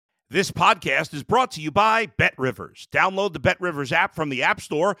This podcast is brought to you by BetRivers. Download the BetRivers app from the App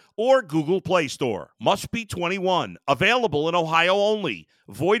Store or Google Play Store. Must be 21. Available in Ohio only.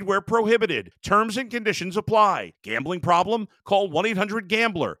 Void where prohibited. Terms and conditions apply. Gambling problem? Call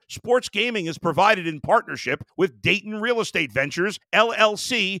 1-800-GAMBLER. Sports gaming is provided in partnership with Dayton Real Estate Ventures,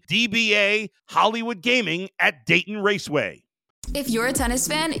 LLC, DBA, Hollywood Gaming at Dayton Raceway. If you're a tennis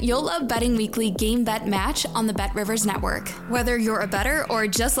fan, you'll love Betting Weekly Game Bet Match on the BetRivers Network. Whether you're a bettor or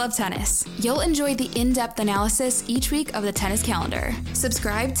just love tennis, you'll enjoy the in-depth analysis each week of the tennis calendar.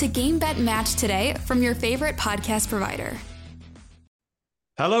 Subscribe to Game Bet Match today from your favorite podcast provider.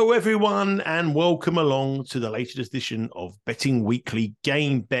 Hello, everyone, and welcome along to the latest edition of Betting Weekly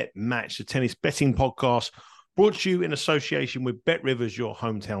Game Bet Match, the tennis betting podcast brought to you in association with BetRivers, your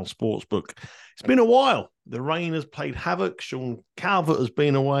hometown sportsbook. It's been a while. The rain has played havoc. Sean Calvert has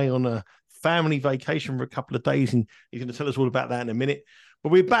been away on a family vacation for a couple of days, and he's going to tell us all about that in a minute.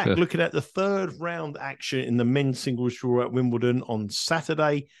 But we're back looking at the third round action in the men's singles draw at Wimbledon on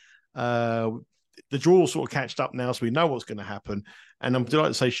Saturday. The draw sort of catched up now, so we know what's going to happen. And I'm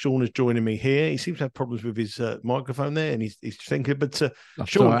delighted to say Sean is joining me here. He seems to have problems with his microphone there, and he's thinking. But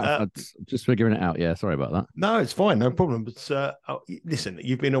Sean, I'm just figuring it out. Yeah, sorry about that. No, it's fine, no problem. But listen,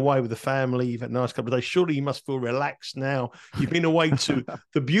 you've been away with the family. You've had a nice couple of days. Surely you must feel relaxed now. You've been away to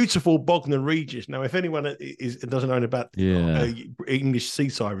the beautiful Bognor Regis. Now, if anyone doesn't know about English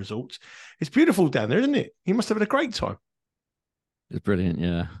seaside resorts, it's beautiful down there, isn't it? You must have had a great time. It's brilliant,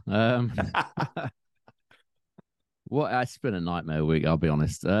 yeah. It's been a nightmare week, I'll be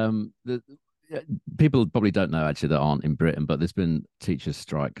honest. People probably don't know, actually, that aren't in Britain, but there's been teachers'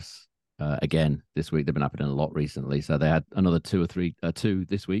 strikes again this week. They've been happening a lot recently. So they had another two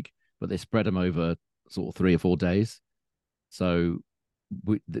this week, but they spread them over sort of 3 or 4 days. So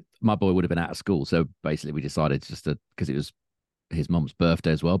my boy would have been out of school. So basically we decided because it was his mum's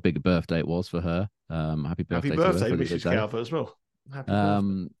birthday as well. Big birthday it was for her. Happy birthday, Mrs. Calvert, as well.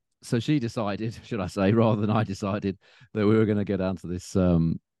 So she decided, should I say, rather than I decided, that we were going to go down to this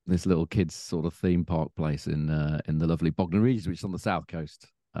this little kids sort of theme park place in the lovely Bognor Regis, which is on the south coast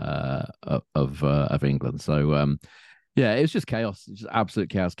of England. So it was just chaos, just absolute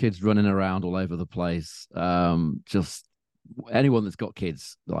chaos. Kids running around all over the place. Just anyone that's got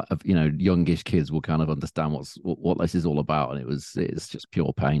kids, like youngish kids, will kind of understand what this is all about, and it's just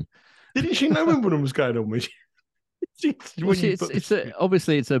pure pain. Didn't she know Wimbledon was going on with you?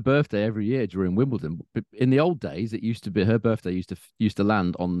 Obviously it's her birthday every year during Wimbledon. But in the old days, it used to be her birthday used to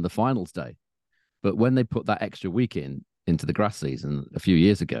land on the finals day. But when they put that extra week into the grass season a few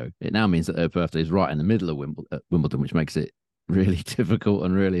years ago, it now means that her birthday is right in the middle of Wimbledon, which makes it really difficult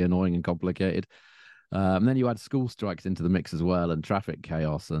and really annoying and complicated. And then you add school strikes into the mix as well, and traffic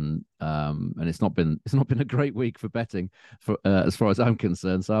chaos, and it's not been a great week for betting for as far as I'm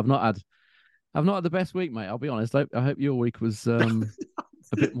concerned. So I've not had the best week, mate. I'll be honest. I hope your week was a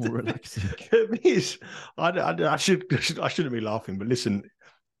bit more relaxing. I shouldn't be laughing, but listen,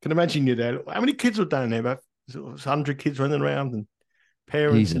 can imagine you're there. How many kids were down there? About 100 kids running around, and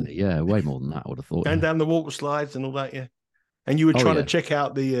parents. Easily, yeah, way more than that, I would have thought. Going down the water slides and all that, yeah. And you were trying to check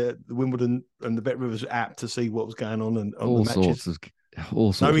out the Wimbledon and the BetRivers app to see what was going on and all the matches.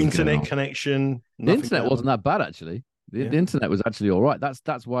 All sorts no internet connection. The internet wasn't that bad, actually. The internet was actually all right.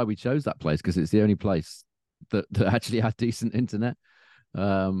 That's why we chose that place, because it's the only place that actually had decent internet.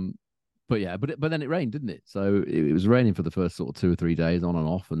 But then it rained, didn't it? So it was raining for the first sort of 2 or 3 days, on and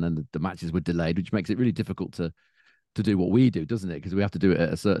off, and then the matches were delayed, which makes it really difficult to do what we do, doesn't it? Because we have to do it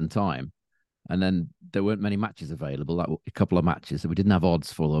at a certain time, and then there weren't many matches available. Like a couple of matches, so we didn't have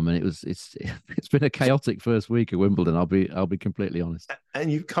odds for them, and it's been a chaotic first week at Wimbledon. I'll be completely honest. And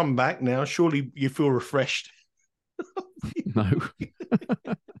you've come back now. Surely you feel refreshed. No.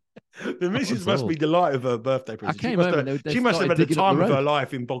 The missus must be delighted with her birthday present. She must have had the time of her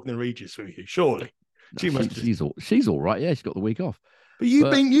life in Bognor Regis with you, surely. She's all right. Yeah, she's got the week off. But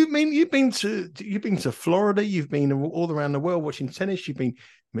you've been to Florida. You've been all around the world watching tennis. You're in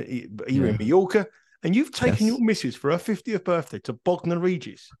Mallorca, and you've taken your missus for her 50th birthday to Bognor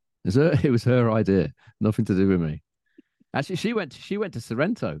Regis. It was her idea, nothing to do with me. Actually, she went to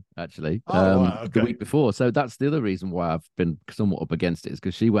Sorrento, actually, the week before. So that's the other reason why I've been somewhat up against it, is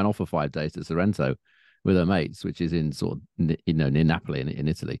because she went off for 5 days to Sorrento with her mates, which is in sort of, near Napoli in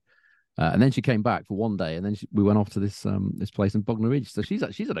Italy. And then she came back for 1 day, and then we went off to this place in Bognor Regis. So she's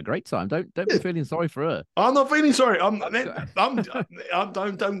had a great time. Don't be feeling sorry for her. I'm not feeling sorry. Don't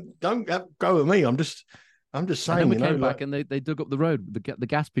go at me. I'm just saying. And then we came back and they dug up the road. The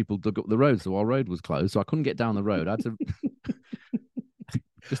gas people dug up the road, so our road was closed. So I couldn't get down the road. I had to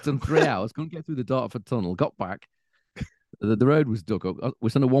just done 3 hours. Couldn't get through the Dartford tunnel. Got back, The road was dug up. It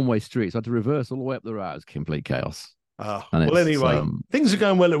was on a one-way street, so I had to reverse all the way up the road. It was complete chaos. Well, anyway, things are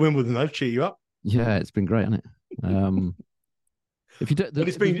going well at Wimbledon, though. Cheer you up. Yeah, it's been great, hasn't it? If you don't,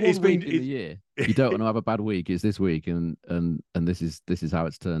 it's been in the year. You don't want to have a bad week. It's this week, and this is how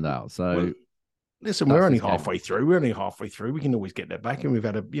it's turned out. So, well, listen, we're only halfway through. We're only halfway through. We can always get that back, and we've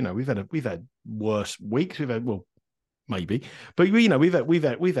had worse weeks. We've had maybe, but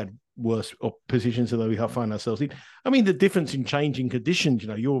we've had worse positions than we have found ourselves in. I mean, the difference in changing conditions.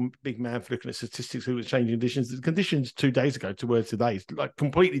 You're a big man for looking at statistics. Who was changing conditions? The conditions 2 days ago to where today is like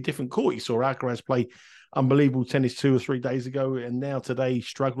completely different court. You saw Alcaraz play unbelievable tennis 2 or 3 days ago, and now today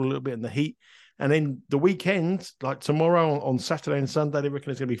struggled a little bit in the heat. And then the weekend, like tomorrow on Saturday and Sunday, they reckon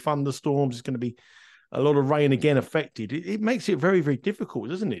there's going to be thunderstorms. It's going to be a lot of rain again affected. It makes it very, very difficult,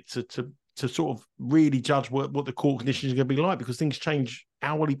 doesn't it, to sort of really judge what the court conditions are going to be like, because things change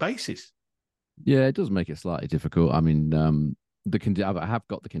hourly basis. Yeah, it does make it slightly difficult. I mean, I have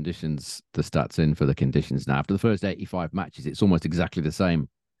got the conditions, the stats in for the conditions now. After the first 85 matches, it's almost exactly the same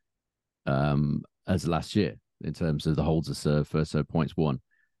as last year in terms of the holds of serve, first serve points won.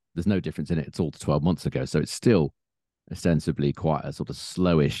 There's no difference in it. It's all to 12 months ago. So it's still ostensibly quite a sort of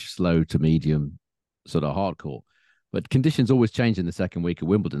slow to medium sort of hard court. But conditions always change in the second week at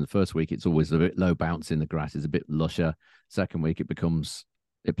Wimbledon. The first week, it's always a bit low bounce in the grass. It's a bit lusher. Second week, it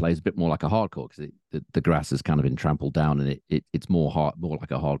plays a bit more like a hard court because the grass has kind of been trampled down, and it's more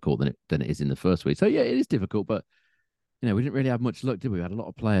like a hard court than it is in the first week. So yeah, it is difficult, but we didn't really have much luck, did we? We had a lot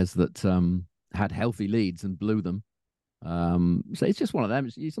of players that had healthy leads and blew them. So it's just one of them.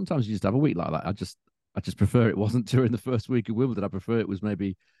 Sometimes you just have a week like that. I just prefer it wasn't during the first week of Wimbledon. I prefer it was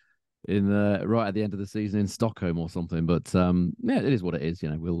maybe right at the end of the season in Stockholm or something. But yeah, it is what it is.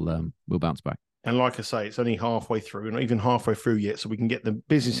 We'll bounce back. And like I say, it's only halfway through, not even halfway through yet. So we can get the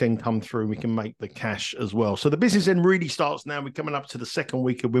business end come through. We can make the cash as well. So the business end really starts now. We're coming up to the second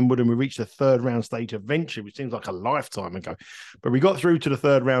week of Wimbledon. We reached the third round stage eventually, which seems like a lifetime ago. But we got through to the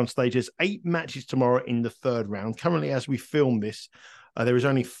third round stage. There's 8 matches tomorrow in the third round. Currently, as we film this, there is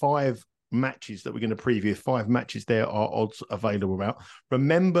only 5 matches that we're going to preview. 5 matches there are odds available about.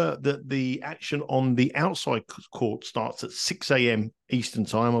 Remember that the action on the outside court starts at 6 a.m. Eastern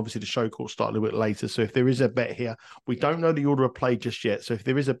time. Obviously, the show court start a little bit later. So if there is a bet here, we don't know the order of play just yet. So if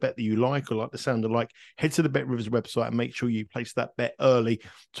there is a bet that you like or like the sound of like, head to the Bet Rivers website and make sure you place that bet early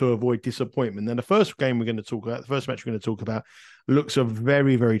to avoid disappointment. Then the first game we're going to talk about, the first match we're going to talk about, looks a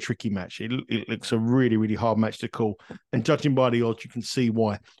very, very tricky match. It looks a really, really hard match to call. And judging by the odds, you can see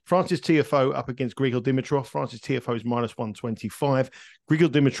why. Francis Tiafoe up against Grigor Dimitrov. Francis Tiafoe is minus 125. Grigor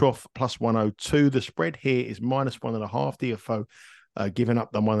Dimitrov plus 102. The spread here is minus 1.5. Tiafoe giving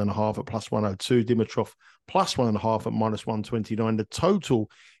up the 1.5 at plus 102. Dimitrov plus 1.5 at minus 129. The total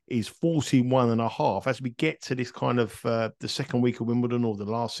is 41.5. As we get to this kind of the second week of Wimbledon, or the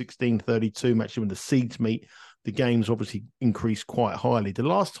last 16:32 match when the seeds meet, the games obviously increased quite highly. The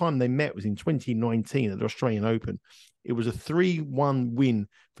last time they met was in 2019 at the Australian Open. It was a 3-1 win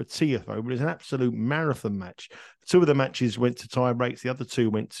for Tiafoe, but it was an absolute marathon match. 2 of the matches went to tie breaks. The other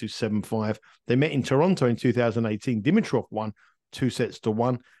 2 went to 7-5. They met in Toronto in 2018. Dimitrov won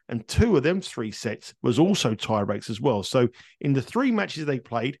 2-1, and 2 of them 3 sets was also tie breaks as well. So in the 3 matches they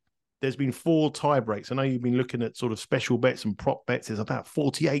played, there's been 4 tie breaks. I know you've been looking at sort of special bets and prop bets. There's about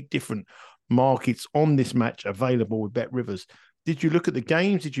 48 different markets on this match available with Bet Rivers. Did you look at the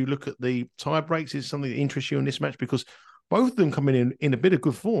games? Did you look at the tie breaks? Is something that interests you in this match? Because both of them coming in a bit of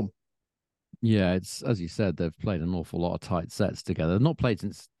good form. Yeah, it's, as you said, they've played an awful lot of tight sets together. They've not played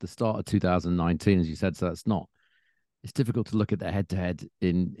since the start of 2019, as you said, so it's difficult to look at their head-to-head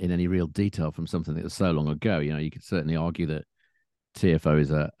in any real detail from something that was so long ago. You could certainly argue that Tiafoe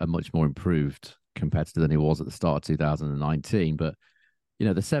is a much more improved competitor than he was at the start of 2019. But,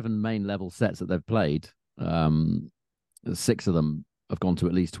 the 7 main level sets that they've played, 6 of them have gone to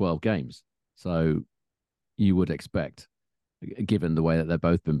at least 12 games. So you would expect, given the way that they've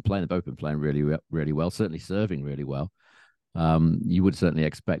both been playing really, really well, certainly serving really well. You would certainly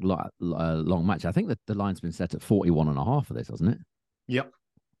expect a long match. I think that the line's been set at 41.5 for this, hasn't it? Yep.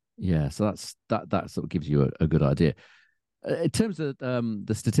 Yeah, so that sort of gives you a good idea. In terms of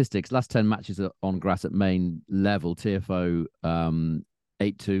the statistics, last 10 matches on grass at main level, Tiafoe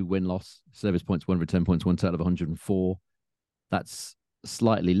 8-2 win-loss, service points won, return points won, total of 104. That's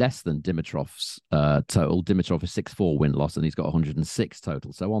slightly less than Dimitrov's total. Dimitrov is 6-4 win-loss, and he's got 106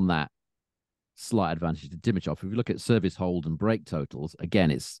 total. So on that, slight advantage to Dimitrov. If you look at service, hold, and break totals,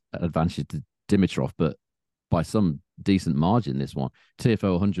 again, it's an advantage to Dimitrov, but by some decent margin, this one.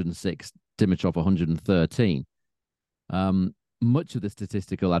 Tiafoe 106, Dimitrov 113. Much of the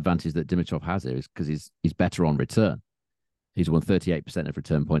statistical advantage that Dimitrov has here is because he's better on return. He's won 38% of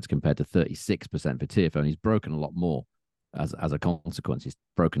return points compared to 36% for Tiafoe, and he's broken a lot more as a consequence. He's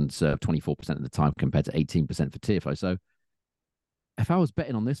broken serve 24% of the time compared to 18% for Tiafoe. So if I was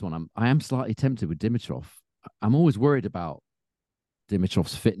betting on this one, I am slightly tempted with Dimitrov. I'm always worried about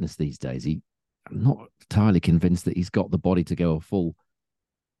Dimitrov's fitness these days. I'm not entirely convinced that he's got the body to go a full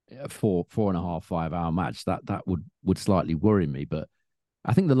 4.5, 5 hour match. That would slightly worry me, but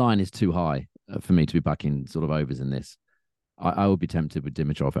I think the line is too high for me to be backing sort of overs in this. I would be tempted with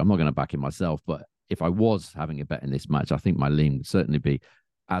Dimitrov. I'm not going to back him myself, but if I was having a bet in this match, I think my lean would certainly be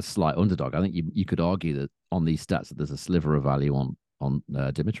as slight underdog. I think you could argue that on these stats that there's a sliver of value on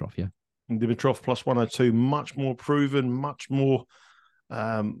Dimitrov. Yeah, Dimitrov plus 102, much more proven, much more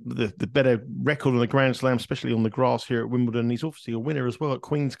the better record on the Grand Slam, especially on the grass here at Wimbledon. He's obviously a winner as well at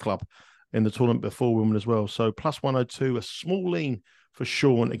Queen's Club in the tournament before Wimbledon as well. So plus 102, a small lean for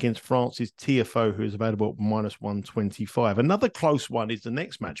Sean against France's Tiafoe, who is available at minus 125. Another close one is the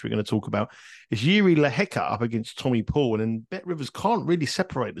next match we're going to talk about. Is Jiri Lehecka up against Tommy Paul, and Bet Rivers can't really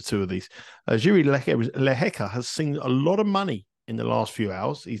separate the two of these. Jiri Lehecka has seen a lot of money in the last few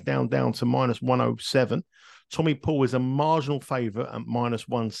hours. He's down to minus 107. Tommy Paul is a marginal favourite at minus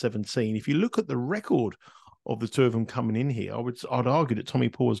 117. If you look at the record of the two of them coming in here, I'd argue that Tommy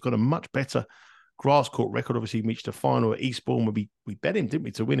Paul has got a much better grass court record. Obviously, he reached a final at Eastbourne where we bet him, didn't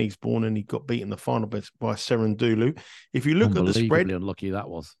we, to win Eastbourne, and he got beaten in the final by Serendulu. If you look at the spread, unlucky that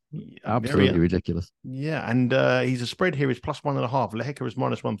was. Absolutely ridiculous. Yeah, and he's a spread here is plus 1.5. Lehecka is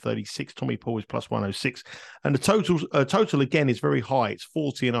minus 136. Tommy Paul is plus 106, and the total again is very high. It's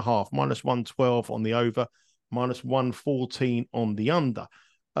 40.5, minus 112 on the over, minus 114 on the under.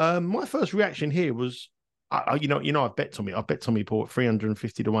 My first reaction here was, I've bet Tommy Paul at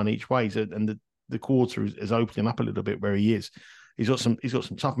 350 to 1 each way, and the quarter is opening up a little bit where he is. He's got some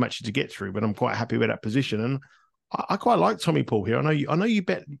tough matches to get through, but I'm quite happy with that position. And I quite like Tommy Paul here. I know you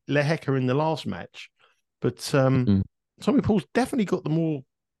bet Lehecka in the last match, but Tommy Paul's definitely got the more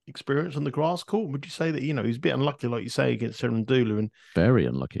experience on the grass court. Would you say that, he's a bit unlucky, like you say, against Serendulu, and very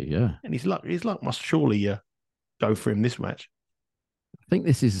unlucky, yeah. And his luck must surely go for him this match. I think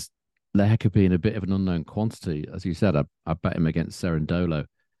this is Lehecka being a bit of an unknown quantity. As you said, I bet him against Serendolo.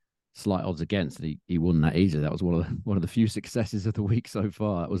 Slight odds against, and he won that easily. That was one of the few successes of the week so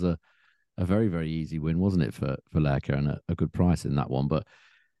far. That was a very, very easy win, wasn't it, for Lehecka, and a good price in that one. But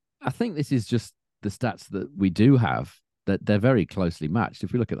I think this is just the stats that we do have, that they're very closely matched.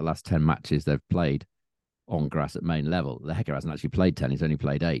 If we look at the last 10 matches they've played on grass at main level, Lehecka hasn't actually played 10. He's only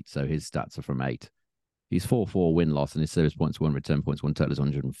played 8, so his stats are from 8. He's 4-4 win-loss, and his service points won, return points won total is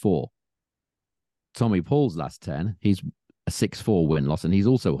 104. Tommy Paul's last 10, he's a 6-4 win-loss, and he's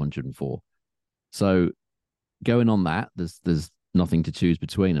also 104. So going on that, there's nothing to choose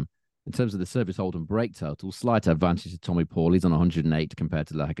between them. In terms of the service hold and break total, slight advantage to Tommy Paul. He's on 108 compared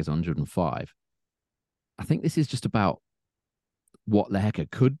to Lehecka's 105. I think this is just about what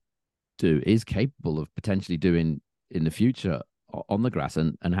Lehecka could do, is capable of potentially doing in the future on the grass,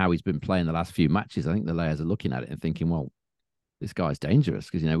 and how he's been playing the last few matches. I think the layers are looking at it and thinking, well, this guy's dangerous,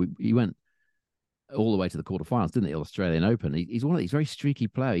 because, he went all the way to the quarterfinals, didn't he? Australian Open. He's one of these very streaky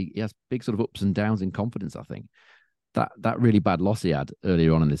players. He has big sort of ups and downs in confidence, I think. That really bad loss he had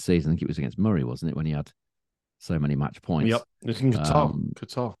earlier on in this season, I think it was against Murray, wasn't it, when he had so many match points? Yep, it was in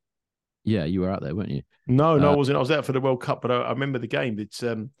Qatar. Yeah, you were out there, weren't you? No, I wasn't. I was out for the World Cup, but I remember the game. It's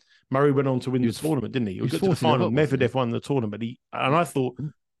Murray went on to win the tournament, didn't he? He got to the final. Medvedev won the tournament. I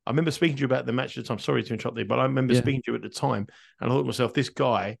remember speaking to you about the match at the time. Sorry to interrupt you, but I remember speaking to you at the time, and I thought to myself, this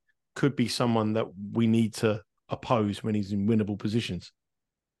guy could be someone that we need to oppose when he's in winnable positions.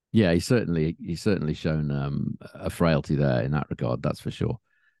 Yeah, he's certainly shown a frailty there in that regard, that's for sure.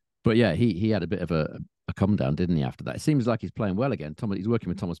 But yeah, he had a bit of a come down, didn't he, after that? It seems like he's playing well again. He's working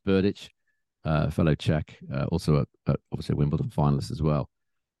with Thomas Berdych, fellow Czech, also obviously a Wimbledon finalist as well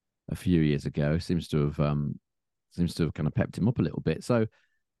a few years ago. Seems to have kind of pepped him up a little bit. So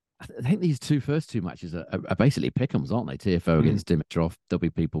I think these first two matches are basically pick'ems, aren't they? Tiafoe against Dimitrov. There'll be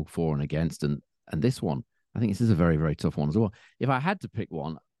people for and against, and this one, I think this is a very, very tough one as well. If I had to pick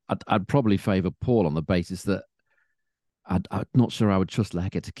one, I'd probably favour Paul on the basis that I'm not sure I would trust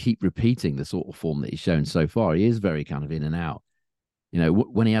Lehecka to keep repeating the sort of form that he's shown so far. He is very kind of in and out.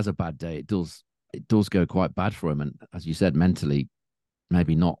 When he has a bad day, it does go quite bad for him. And as you said, mentally,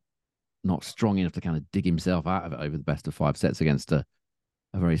 maybe not strong enough to kind of dig himself out of it over the best of 5 sets against a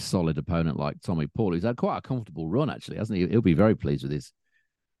very solid opponent like Tommy Paul, who's had quite a comfortable run, actually, hasn't he? He'll be very pleased with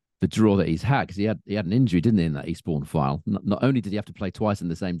the draw that he's had, because he had an injury, didn't he, in that Eastbourne final? Not only did he have to play twice in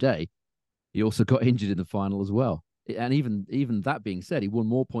the same day, he also got injured in the final as well. And even that being said, he won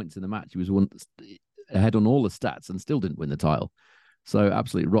more points in the match. He was ahead on all the stats and still didn't win the title. So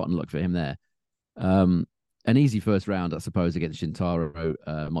absolutely rotten luck for him there. An easy first round, I suppose, against Shintaro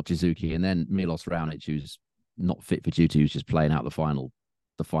Mochizuki, and then Milos Raonic, who's not fit for duty, who's just playing out the final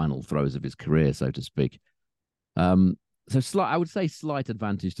throws of his career, so to speak. So I would say slight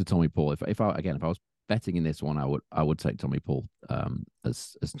advantage to Tommy Paul. If I was betting in this one, I would take Tommy Paul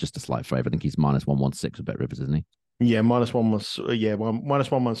as just a slight favourite. I think he's -116 with Bet Rivers, isn't he? Yeah,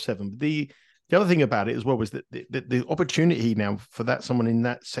 -117. The other thing about it as well was that the opportunity now for someone in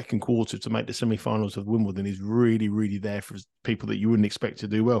that second quarter to make the semi-finals of Wimbledon is really, really there for people that you wouldn't expect to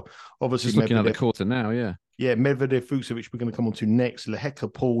do well. Obviously, looking at the quarter now, yeah. Yeah, Medvedev, Fucsovics, we're going to come on to next.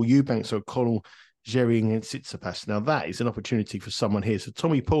 Lehecka, Paul, Eubanks, O'Connell, Zhering, and Tsitsipas. Now, that is an opportunity for someone here. So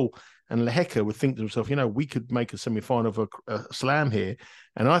Tommy Paul and Lehecka would think to themselves, we could make a semi-final of a slam here.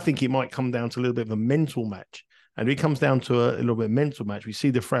 And I think it might come down to a little bit of a mental match. And if it comes down to a little bit of mental match, we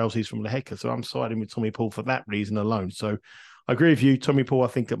see the frailties from Lehecka. So I'm siding with Tommy Paul for that reason alone. So I agree with you. Tommy Paul, I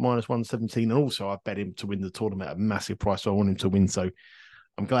think, at -117. And also, I bet him to win the tournament at a massive price. So I want him to win. So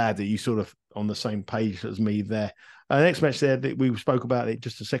I'm glad that you sort of on the same page as me there. Next match there, that we spoke about it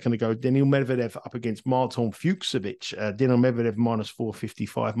just a second ago. Daniil Medvedev up against Marton Fucsovics. Daniil Medvedev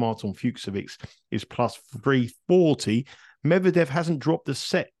 -455. Marton Fucsovics is +340. Medvedev hasn't dropped a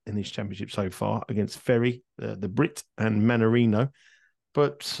set in this championship so far against Ferry, the Brit, and Manarino.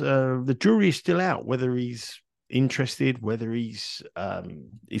 But the jury is still out, whether he's interested, whether he's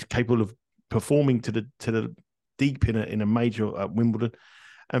capable of performing to the deep in a major Wimbledon.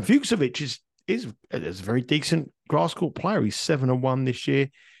 And Fucsovics is a very decent grass court player. He's 7-1 this year.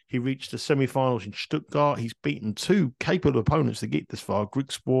 He reached the semi-finals in Stuttgart. He's beaten two capable opponents to get this far.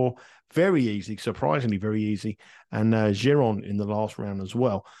 Griekspoor, very easy, surprisingly very easy, and Giron in the last round as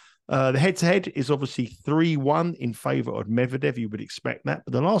well. The head-to-head is obviously 3-1 in favour of Medvedev. You would expect that.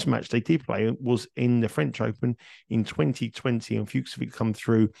 But the last match they did play was in the French Open in 2020, and Fucsovics come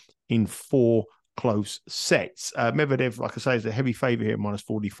through in 4 close sets. Medvedev, like I say, is a heavy favourite here at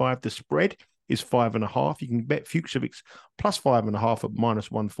 -45. The spread is 5.5. You can bet Fucsovics +5.5 at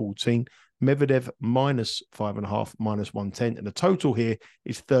 -114. Medvedev -5.5, -110. And the total here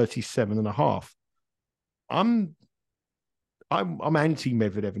is 37.5. I'm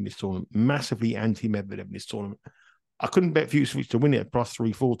anti-Medvedev in this tournament, massively anti-Medvedev in this tournament. I couldn't bet Fucsovics to win it at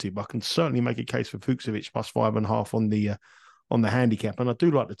 +340, but I can certainly make a case for Fucsovics +5.5 on the handicap. And I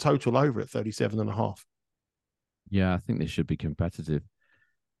do like the total over at 37.5. Yeah, I think this should be competitive.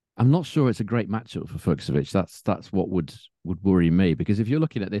 I'm not sure it's a great matchup for Fucsovics. That's what would worry me, because if you're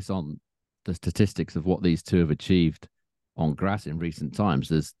looking at this on the statistics of what these two have achieved on grass in recent times,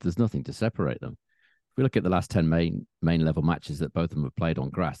 there's nothing to separate them. If we look at the last 10 main level matches that both of them have played on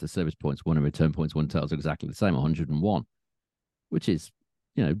grass, the service points won and return points won totals are exactly the same, 101, which is,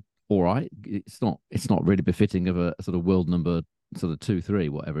 all right. It's not really befitting of a sort of world number sort of 2-3,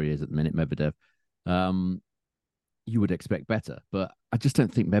 whatever he is at the minute, Medvedev. You would expect better, but I just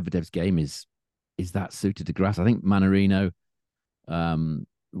don't think Medvedev's game is that suited to grass. I think Manarino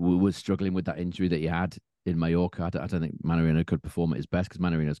was struggling with that injury that he had in Mallorca. I don't think Manarino could perform at his best, because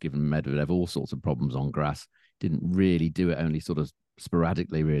Manarino's given Medvedev all sorts of problems on grass. Didn't really do it, only sort of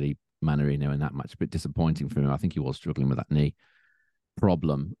sporadically, really, Manarino in that match. A bit disappointing for him. I think he was struggling with that knee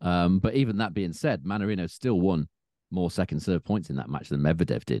problem. But even that being said, Manarino still won more second serve points in that match than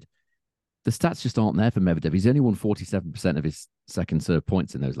Medvedev did. The stats just aren't there for Medvedev. He's only won 47% of his second serve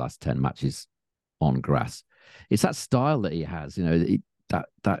points in those last 10 matches on grass. It's that style that he has,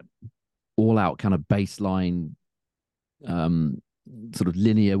 that all-out kind of baseline, sort of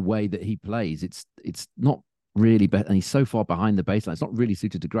linear way that he plays. It's not really better, and he's so far behind the baseline. It's not really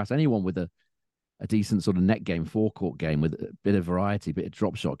suited to grass. Anyone with a decent sort of net game, forecourt game with a bit of variety, a bit of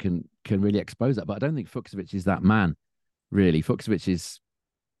drop shot can really expose that. But I don't think Fucsovics is that man, really. Fucsovics is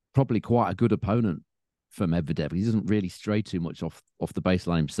probably quite a good opponent for Medvedev. He doesn't really stray too much off the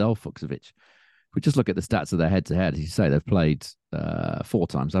baseline himself, Fucsovics. If we just look at the stats of their head-to-head, as you say, they've played 4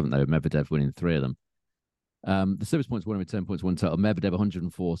 times, haven't they, with Medvedev winning 3 of them. The service points won and return points won total. Medvedev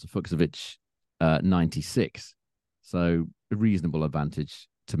 104, so Fucsovics 96. So a reasonable advantage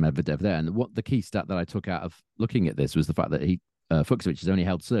to Medvedev there. And what the key stat that I took out of looking at this was the fact that Fucsovics has only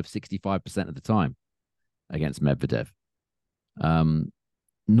held serve 65% of the time against Medvedev.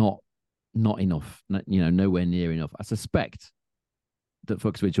 Not enough, nowhere near enough. I suspect that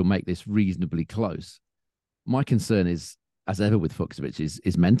Fucsovics will make this reasonably close. My concern is, as ever with Fucsovics,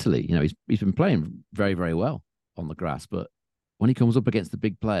 is mentally. He's been playing very, very well on the grass, but when he comes up against the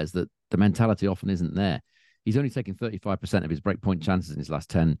big players, the mentality often isn't there. He's only taken 35% of his breakpoint chances in his last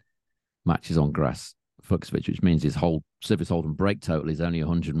 10 matches on grass, Fucsovics, which means his whole service hold and break total is only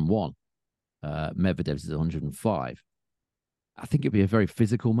 101. Medvedev's is 105. I think it'd be a very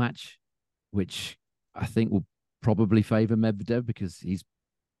physical match, which I think will probably favour Medvedev because he's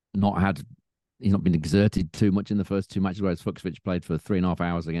not been exerted too much in the first two matches, whereas Fucsovic played for 3.5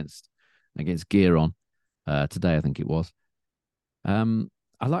 hours against Giron today, I think it was. I'm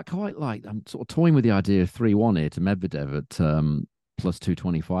sort of toying with the idea of 3-1 here to Medvedev at plus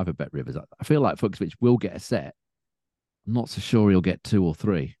 225 at Bet Rivers. I feel like Fucsovic will get a set. I'm not so sure he'll get 2 or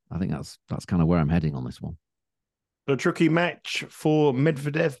 3. I think that's kind of where I'm heading on this one. A tricky match for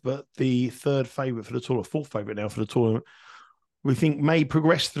Medvedev, but the third favourite for the tournament, fourth favourite now for the tournament, we think may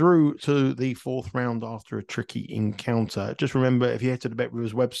progress through to the fourth round after a tricky encounter. Just remember, if you head to the Bet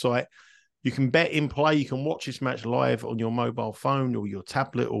Rivers website, you can bet in play. You can watch this match live on your mobile phone or your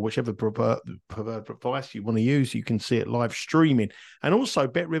tablet or whichever preferred device you want to use. You can see it live streaming. And also,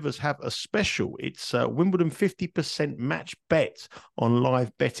 Bet Rivers have a special. It's Wimbledon 50% match bet on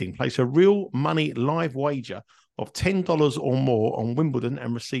live betting. Place a real money live wager of $10 or more on Wimbledon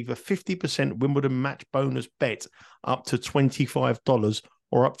and receive a 50% Wimbledon match bonus bet up to $25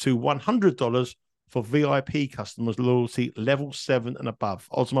 or up to $100 for VIP customers, loyalty level 7 and above.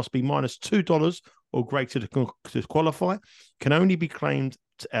 Odds must be -$2 or greater to qualify. Can only be claimed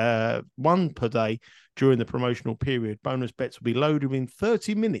one per day during the promotional period. Bonus bets will be loaded within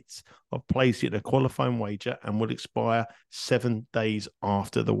 30 minutes of placing a qualifying wager and will expire 7 days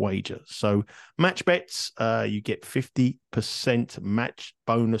after the wager. So match bets, you get 50% match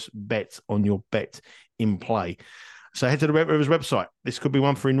bonus bet on your bet in play. So head to the Bet Rivers website. This could be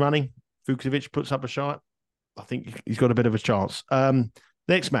one for in running. Fucsovic puts up a shot. I think he's got a bit of a chance.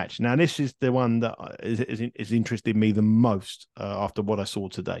 Next match. Now, this is the one that is interested me the most after what I saw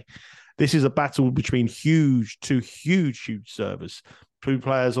today. This is a battle between two huge servers. Two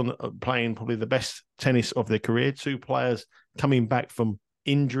players playing probably the best tennis of their career. Two players coming back from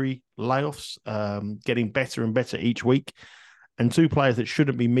injury layoffs, getting better and better each week. And two players that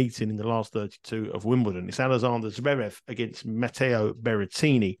shouldn't be meeting in the last 32 of Wimbledon. It's Alexander Zverev against Matteo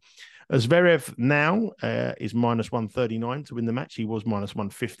Berrettini. Zverev now is -139 to win the match. He was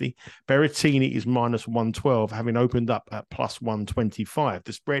 -150. Berrettini is -112, having opened up at +125.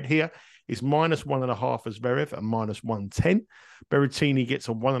 The spread here is -1.5 for Zverev and -110. Berrettini gets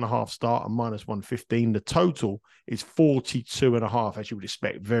a 1.5 start and -115. The total is 42.5, as you would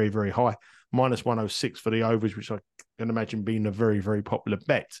expect. Very, very high. -106 for the overs, which I can imagine being a very, very popular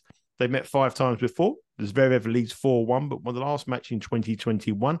bet. They met 5 times before. Zverev leads 4-1, but when the last match in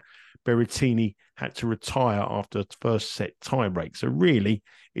 2021, Berrettini had to retire after the first set tiebreak. So really,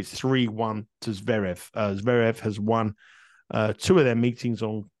 it's 3-1 to Zverev. Zverev has won 2 of their meetings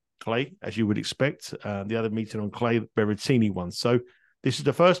on clay, as you would expect. The other meeting on clay, Berrettini won. So this is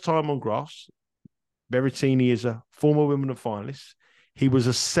the first time on grass. Berrettini is a former Wimbledon finalist. He was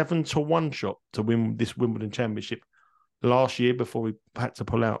a 7-1 shot to win this Wimbledon Championship last year before we had to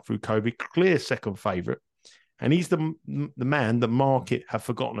pull out through COVID. Clear second favourite. And he's the man the market have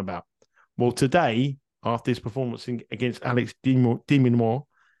forgotten about. Well, today, after his performance against Alex de Minaur,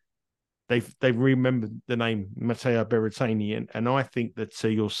 they've remembered the name Matteo Berrettini. And I think that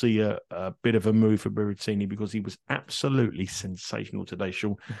you'll see a bit of a move for Berrettini because he was absolutely sensational today,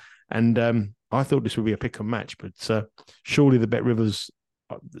 Sean. And I thought this would be a pick and match, but surely the Bet Rivers.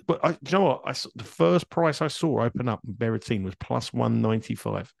 But you know what? The first price I saw open up in Berrettini was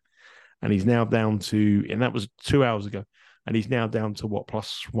 +195, and he's now down to, and that was 2 hours ago, and he's now down to what,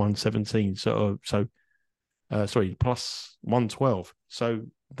 +117. So sorry, +112. So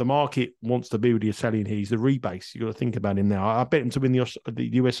the market wants to be with the Italian here. He's the rebase. You got to think about him now. I bet him to win the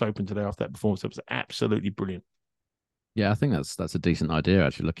US Open today after that performance. That was absolutely brilliant. Yeah, I think that's a decent idea.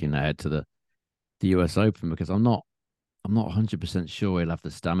 Actually, looking ahead to the US Open, because I'm not 100% sure he'll have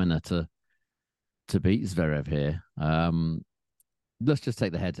the stamina to beat Zverev here. Let's just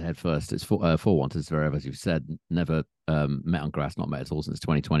take the head-to-head first. It's 4-1 to Zverev, as you've said. Never met on grass, not met at all since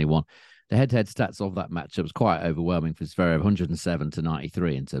 2021. The head-to-head stats of that matchup was quite overwhelming for Zverev, 107 to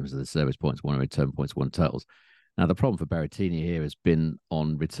 93 in terms of the service points, won return points, won totals. Now, the problem for Berrettini here has been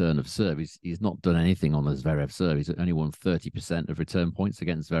on return of serve. He's not done anything on the Zverev serve. He's only won 30% of return points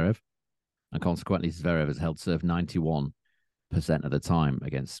against Zverev. And consequently, Zverev has held serve 91% of the time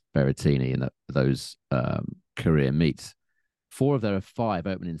against Berrettini in those career meets. 4 of their 5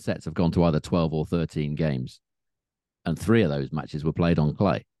 opening sets have gone to either 12 or 13 games. And 3 of those matches were played on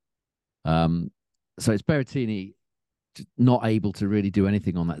clay. So it's Berrettini not able to really do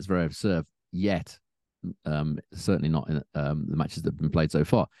anything on that Zverev serve yet. Certainly not in the matches that have been played so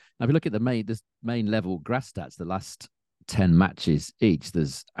far. Now, if you look at the main level grass stats, the last 10 matches each,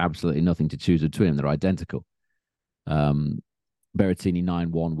 there's absolutely nothing to choose between them. They're identical. Berrettini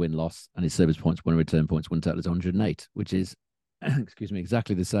 9-1 win-loss, and his service points, win return points, win total is 108, which is, excuse me,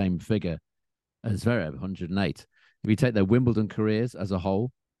 exactly the same figure as Zverev, 108. If you take their Wimbledon careers as a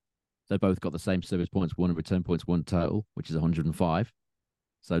whole, they both got the same service points, won return points, won total, which is 105.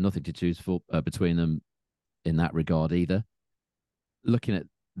 So nothing to choose for between them in that regard either. Looking at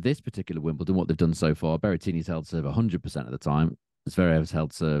this particular Wimbledon, what they've done so far, Berrettini's held serve 100% of the time. Zverev's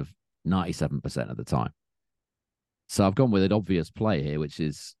held serve 97% of the time. So I've gone with an obvious play here, which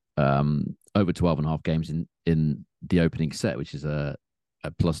is over 12.5 games in the opening set, which is a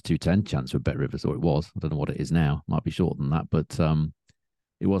plus 210 chance for Bet Rivers, or it was. I don't know what it is now. Might be shorter than that, but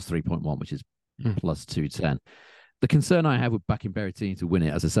it was 3.1, which is plus 210. The concern I have with backing Berrettini to win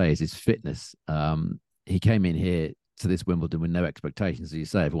it, as I say, is his fitness. He came in here to this Wimbledon with no expectations, as you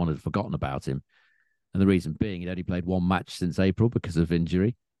say. Everyone had forgotten about him. And the reason being, he'd only played one match since April because of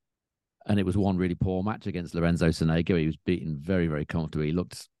injury. And it was one really poor match against Lorenzo Sonego. He was beaten very, very comfortably. He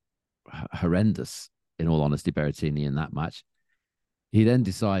looked horrendous, in all honesty, Berrettini, in that match. He then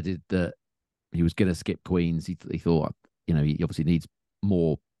decided that he was going to skip Queens. He thought, he obviously needs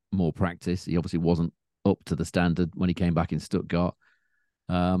more practice. He obviously wasn't up to the standard when he came back in Stuttgart.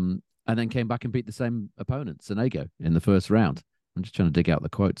 And then came back and beat the same opponent, Sonego, in the first round. I'm just trying to dig out the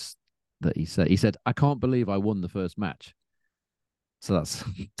quotes that he said. He said, "I can't believe I won the first match." So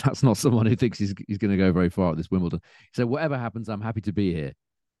that's not someone who thinks he's going to go very far at this Wimbledon. He said, "Whatever happens, I'm happy to be here."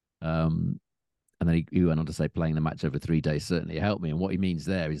 And then he went on to say, "Playing the match over 3 days certainly helped me." And what he means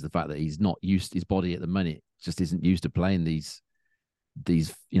there is the fact that he's not used, his body at the minute just isn't used to playing these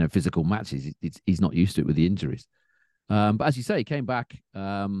physical matches. He's not used to it with the injuries. But as you say, he came back.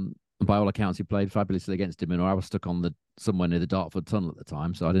 By all accounts, he played fabulously against De Minaur. I was stuck on somewhere near the Dartford Tunnel at the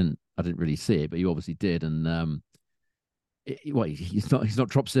time, so I didn't really see it. But he obviously did, and he's not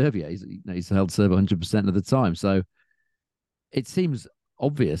drop serve yet. He's held serve 100% of the time. So it seems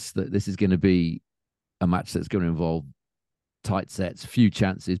obvious that this is going to be a match that's going to involve tight sets, few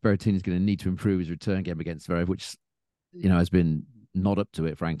chances. Berrettini's going to need to improve his return game against Zverev, which has been not up to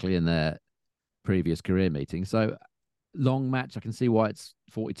it, frankly, in their previous career meeting. So long match. I can see why it's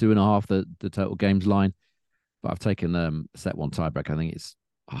 42.5, the total games line. But I've taken set one tiebreak. I think it's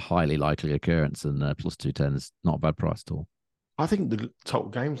a highly likely occurrence, and plus 210 is not a bad price at all. I think the total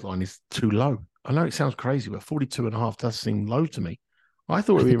games line is too low. I know it sounds crazy, but 42.5 does seem low to me. I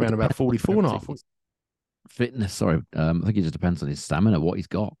thought it would be around about 44.5. Fitness, sorry. I think it just depends on his stamina, what he's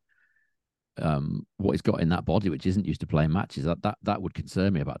got. What he's got in that body, which isn't used to playing matches. That would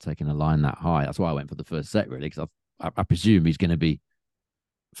concern me about taking a line that high. That's why I went for the first set, really, because I presume he's going to be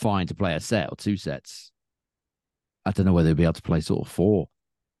fine to play a set or two sets. I don't know whether he'll be able to play sort of 4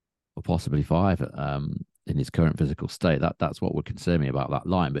 or possibly 5 in his current physical state. That's what would concern me about that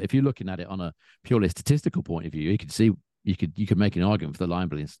line. But if you're looking at it on a purely statistical point of view, you could see you could make an argument for the line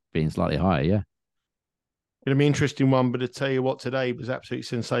being slightly higher. Yeah. It'll be an interesting one, but I tell you what, today was absolutely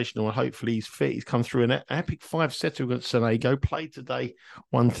sensational, and hopefully he's fit. He's come through an epic 5-setter against Sonego, played today,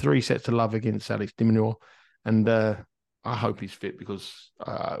 won 3 sets to love against Alex de Minaur, and I hope he's fit because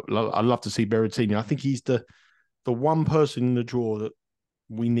I'd love to see Berrettini. I think he's the one person in the draw that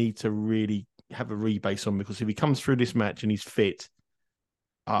we need to really have a rebase on, because if he comes through this match and he's fit,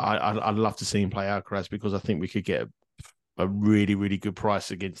 I'd love to see him play Alcaraz, because I think we could get a really, really good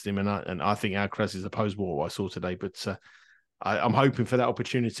price against him. And I think Alcaraz is opposed to what I saw today. But I'm hoping for that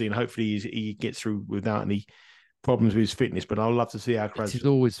opportunity, and hopefully he gets through without any problems with his fitness. But I'd love to see Alcaraz. It's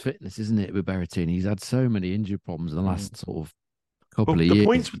always fitness, isn't it, with Berrettini? He's had so many injury problems in the last sort of couple of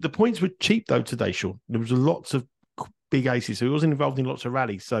years. The points were cheap, though, today, Sean. There was lots of big aces, so he wasn't involved in lots of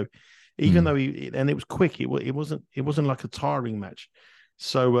rallies. So even though it was quick, it wasn't like a tiring match.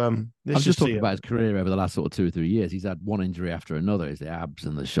 So I'm just talking about his career over the last sort of 2 or 3 years. He's had one injury after another. It's the abs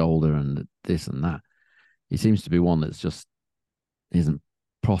and the shoulder and this and that. He seems to be one that's just isn't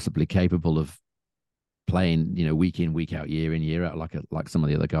possibly capable of playing, week in, week out, year in, year out, like some of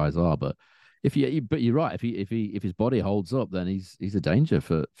the other guys are. But but you're right. If his body holds up, then he's a danger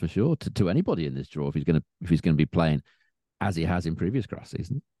for sure to anybody in this draw if he's going to be playing as he has in previous grass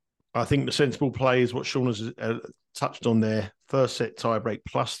seasons. I think the sensible play is what Sean has touched on there. First set tiebreak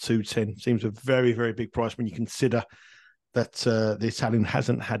plus 210 seems a very, very big price when you consider that the Italian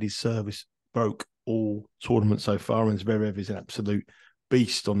hasn't had his service broke all tournament so far, and Zverev is an absolute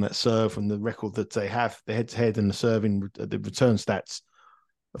beast on that serve, and the record that they have, the head-to-head and the serving, the return stats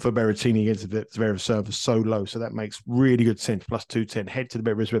for Berrettini against Zverev's serve is so low. So that makes really good sense. Plus 210. Head to the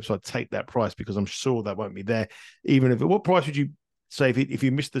Berrev's website, take that price, because I'm sure that won't be there. What price would you say if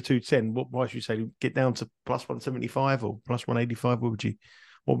you missed the 210? What price would you say get down to plus 175 or plus 185? What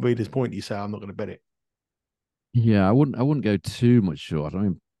would be this point you say I'm not going to bet it? Yeah, I wouldn't go too much short. I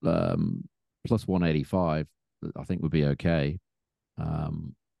mean, plus 185, I think would be okay.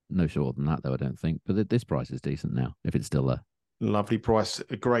 No shorter than that, though, I don't think. But this price is decent now, if it's still there. Lovely price.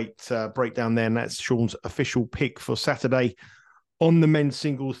 A great breakdown there. And that's Sean's official pick for Saturday on the men's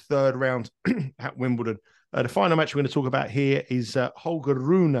singles third round at Wimbledon. The final match we're going to talk about here is Holger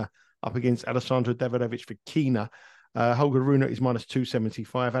Rune up against Alessandro Davidovich Fokina. Holger Rune is minus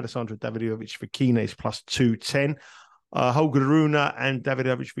 275. Alessandro Davidovich Fokina is plus 210. Holger Rune and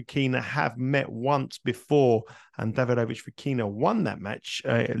Davidovich Fokina have met once before, and Davidovich Fokina won that match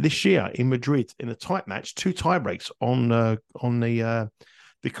this year in Madrid in a tight match, 2 tie breaks on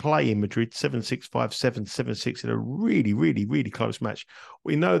the clay in Madrid, 7-6, 5-7, 7-6 in a really, really, really close match.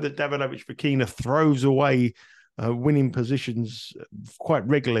 We know that Davidovich Fokina throws away winning positions quite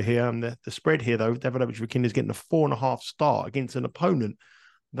regular here, and the spread here, though, Davidovich Fokina is getting a 4.5 start against an opponent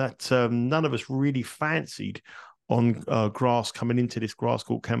that none of us really fancied on grass coming into this grass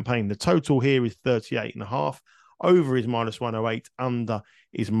court campaign. The total here is 38.5. Over is minus 108. Under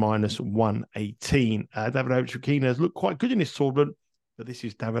is minus 118. Davidovich Fokina has looked quite good in this tournament, but this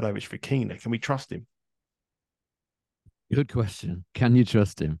is Davidovich Fokina. Can we trust him? Good question. Can you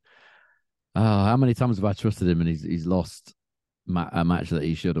trust him? How many times have I trusted him and he's lost a match that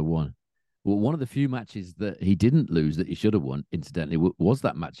he should have won? Well, one of the few matches that he didn't lose that he should have won, incidentally, was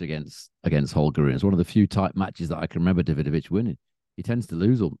that match against Holger Rune. It's one of the few tight matches that I can remember Davidovich winning. He tends to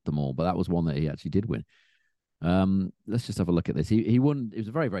lose them all, but that was one that he actually did win. Let's just have a look at this. He won. It was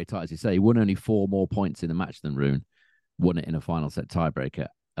very, very tight, as you say. He won only 4 more points in the match than Rune. Won it in a final set tiebreaker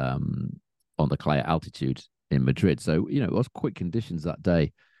on the clay at altitude in Madrid. So, it was quick conditions that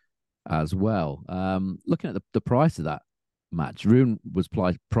day as well. Looking at the price of that match, Rune was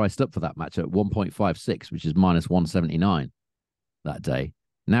priced up for that match at 1.56, which is minus 179 that day.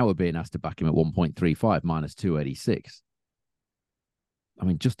 Now we're being asked to back him at 1.35, minus 286. I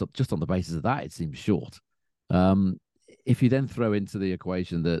mean, just on the basis of that, it seems short. If you then throw into the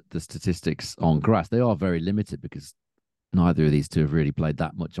equation the statistics on grass, they are very limited because neither of these two have really played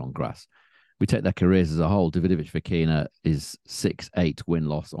that much on grass. We take their careers as a whole. Davidovich Fokina is 6-8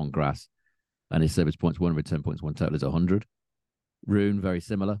 win-loss on grass, and his service points won, return points won total is 100. Rune, very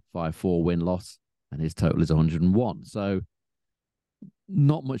similar, 5-4 win-loss, and his total is 101. So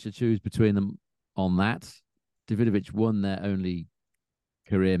not much to choose between them on that. Davidovich won their only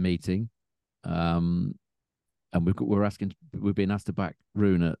career meeting, and we're being asked to back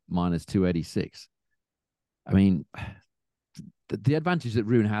Rune at minus 286. I mean, the advantage that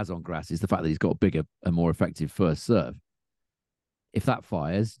Rune has on grass is the fact that he's got a bigger and more effective first serve. If that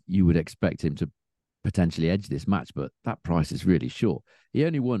fires, you would expect him to potentially edge this match, but that price is really short. He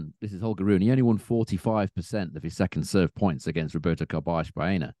only won, this is Holger Rune, he only won 45% of his second serve points against Roberto Carballes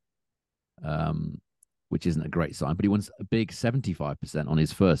Baena, which isn't a great sign, but he won a big 75% on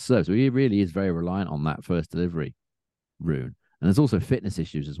his first serve. So he really is very reliant on that first delivery, Rune. And there's also fitness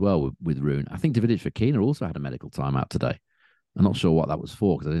issues as well with Rune. I think Davidovich Fokina also had a medical timeout today. I'm not sure what that was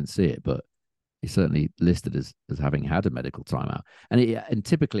for because I didn't see it, but he's certainly listed as having had a medical timeout. And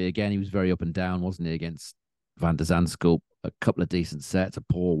typically, again, he was very up and down, wasn't he, against Van der Zandschulp? A couple of decent sets, a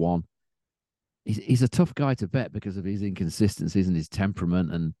poor one. He's a tough guy to bet because of his inconsistencies and his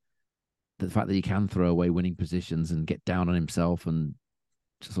temperament and the fact that he can throw away winning positions and get down on himself and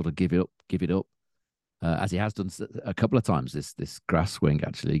just sort of give it up. As he has done a couple of times this grass swing,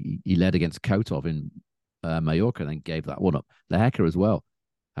 actually. He led against Kotov in Mallorca and then gave that one up. Lehecker as well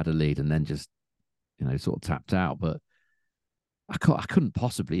had a lead and then just, sort of tapped out. But I couldn't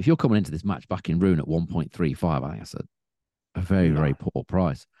possibly, if you're coming into this match back in Rune at 1.35, I think that's a very, very poor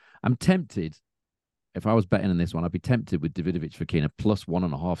price. I'm tempted, if I was betting on this one, I'd be tempted with Davidovich Fokina plus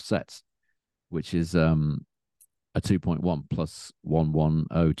 1.5 sets, which is a 2.1 plus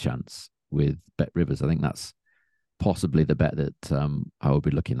 110 chance with Bet Rivers. I think that's possibly the bet that I would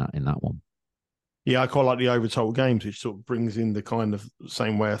be looking at in that one. Yeah, I quite like the over total games, which sort of brings in the kind of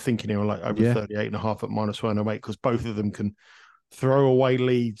same way of thinking here, like over 38.5 at minus 108, because both of them can throw away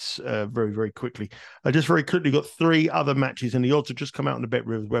leads very, very quickly. I just very quickly got 3 other matches, and the odds have just come out on the Bet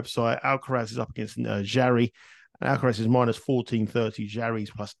Rivers website. Alcaraz is up against Jarry. Alcaraz is minus 1430. Jarry is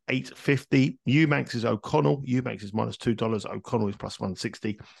plus 850. Eubanks is O'Connell. Eubanks is minus $2. O'Connell is plus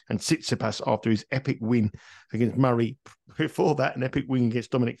 160. And Tsitsipas, after his epic win against Murray, before that, an epic win against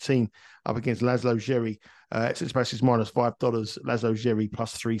Dominic Thiem up against Laszlo Djere. Tsitsipas is minus $5. Laszlo Djere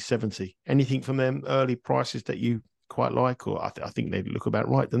plus 370. Anything from them early prices that you quite like? Or I think they look about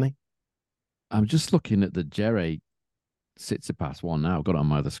right, don't they? I'm just looking at the Djere Tsitsipas one now. I've got it on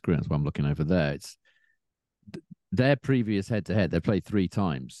my other screen, so I'm looking over there. It's their previous head-to-head. They played 3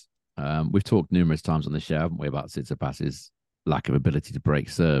 times. We've talked numerous times on the show, haven't we, about Tsitsipas's lack of ability to break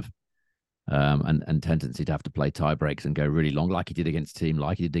serve, and tendency to have to play tie breaks and go really long, like he did against Thiem,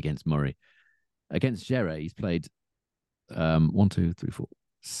 like he did against Murray. Against Gere, he's played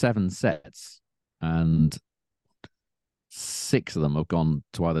 7 sets, and 6 of them have gone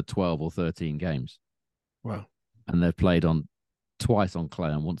to either 12 or 13 games. Wow. And they've played on twice on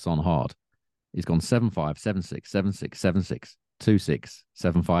clay and once on hard. He's gone 7-5, 7-6, 7-6, 7-6, 2-6,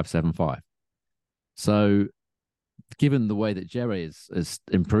 7-5, 7-5. So, given the way that Gere has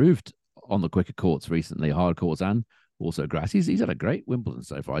improved on the quicker courts recently, hard courts and also grass, he's had a great Wimbledon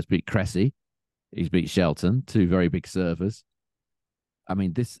so far. He's beat Cressy, he's beat Shelton, 2 very big servers. I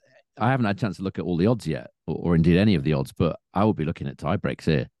mean, I haven't had a chance to look at all the odds yet, or indeed any of the odds, but I will be looking at tie breaks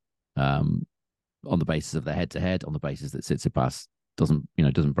here, on the basis of the head-to-head, on the basis that Tsitsipas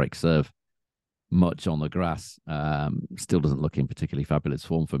doesn't break serve much on the grass. Still doesn't look in particularly fabulous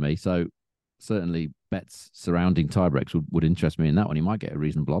form for me. So certainly bets surrounding tie breaks would interest me in that one. You might get a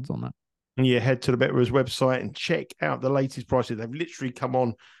reasonable odds on that. Yeah, head to the BetRivers website and check out the latest prices. They've literally come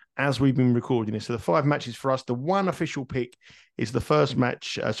on as we've been recording this. So the 5 matches for us, the one official pick is the first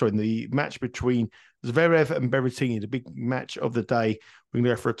match, the match between Zverev and Berrettini, the big match of the day. We're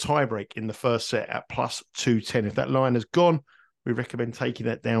going to go for a tiebreak in the first set at plus 210. If that line has gone, we recommend taking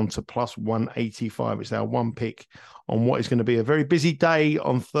that down to plus 185. It's our one pick on what is going to be a very busy day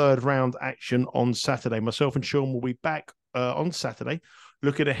on third round action on Saturday. Myself and Sean will be back on Saturday,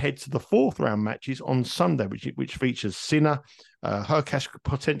 looking ahead to the fourth round matches on Sunday, which features Sinner, Hurkacz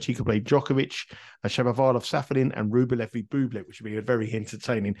potentially could play Djokovic, Shapovalov, Safin, and Rublev v Bublik, which would be a very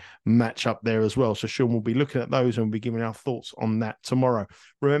entertaining matchup there as well. So Sean will be looking at those and we'll be giving our thoughts on that tomorrow.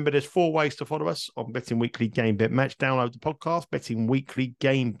 Remember, there's 4 ways to follow us on Betting Weekly Game Bet Match. Download the podcast, Betting Weekly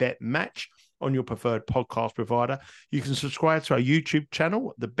Game Bet Match, on your preferred podcast provider. You can subscribe to our YouTube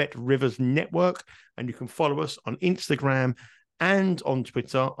channel, the Bet Rivers Network, and you can follow us on Instagram and on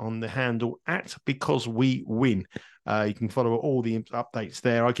Twitter on the handle @BecauseWeWin. You can follow all the updates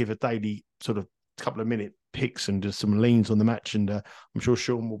there. I give a daily sort of couple of minute picks and just some leans on the match, and I'm sure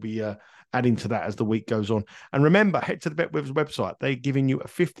Sean will be adding to that as the week goes on. And remember, head to the BetWivers website. They're giving you a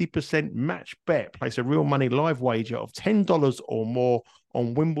 50% match bet. Place a real money live wager of $10 or more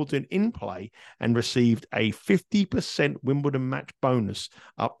on Wimbledon in play and received a 50% Wimbledon match bonus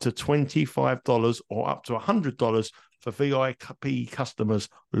up to $25 or up to $100 for VIP customers,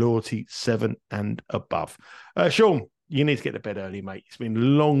 loyalty 7 and above. Sean, you need to get to bed early, mate. It's been a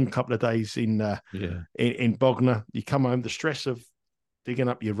long couple of days in Bognor. You come home, the stress of digging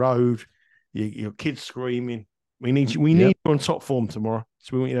up your road, your kids screaming. We need you on top form tomorrow.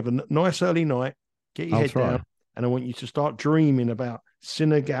 So we want you to have a nice early night, get your head down, and I want you to start dreaming about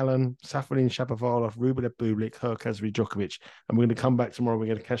Sinner, Gallen, Safin, Shapovalov, Rublev, Bublik, Hurkacz v Djokovic. And we're going to come back tomorrow. We're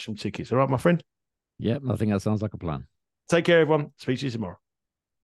going to cash some tickets. All right, my friend? Yep, I think that sounds like a plan. Take care, everyone. Speak to you tomorrow.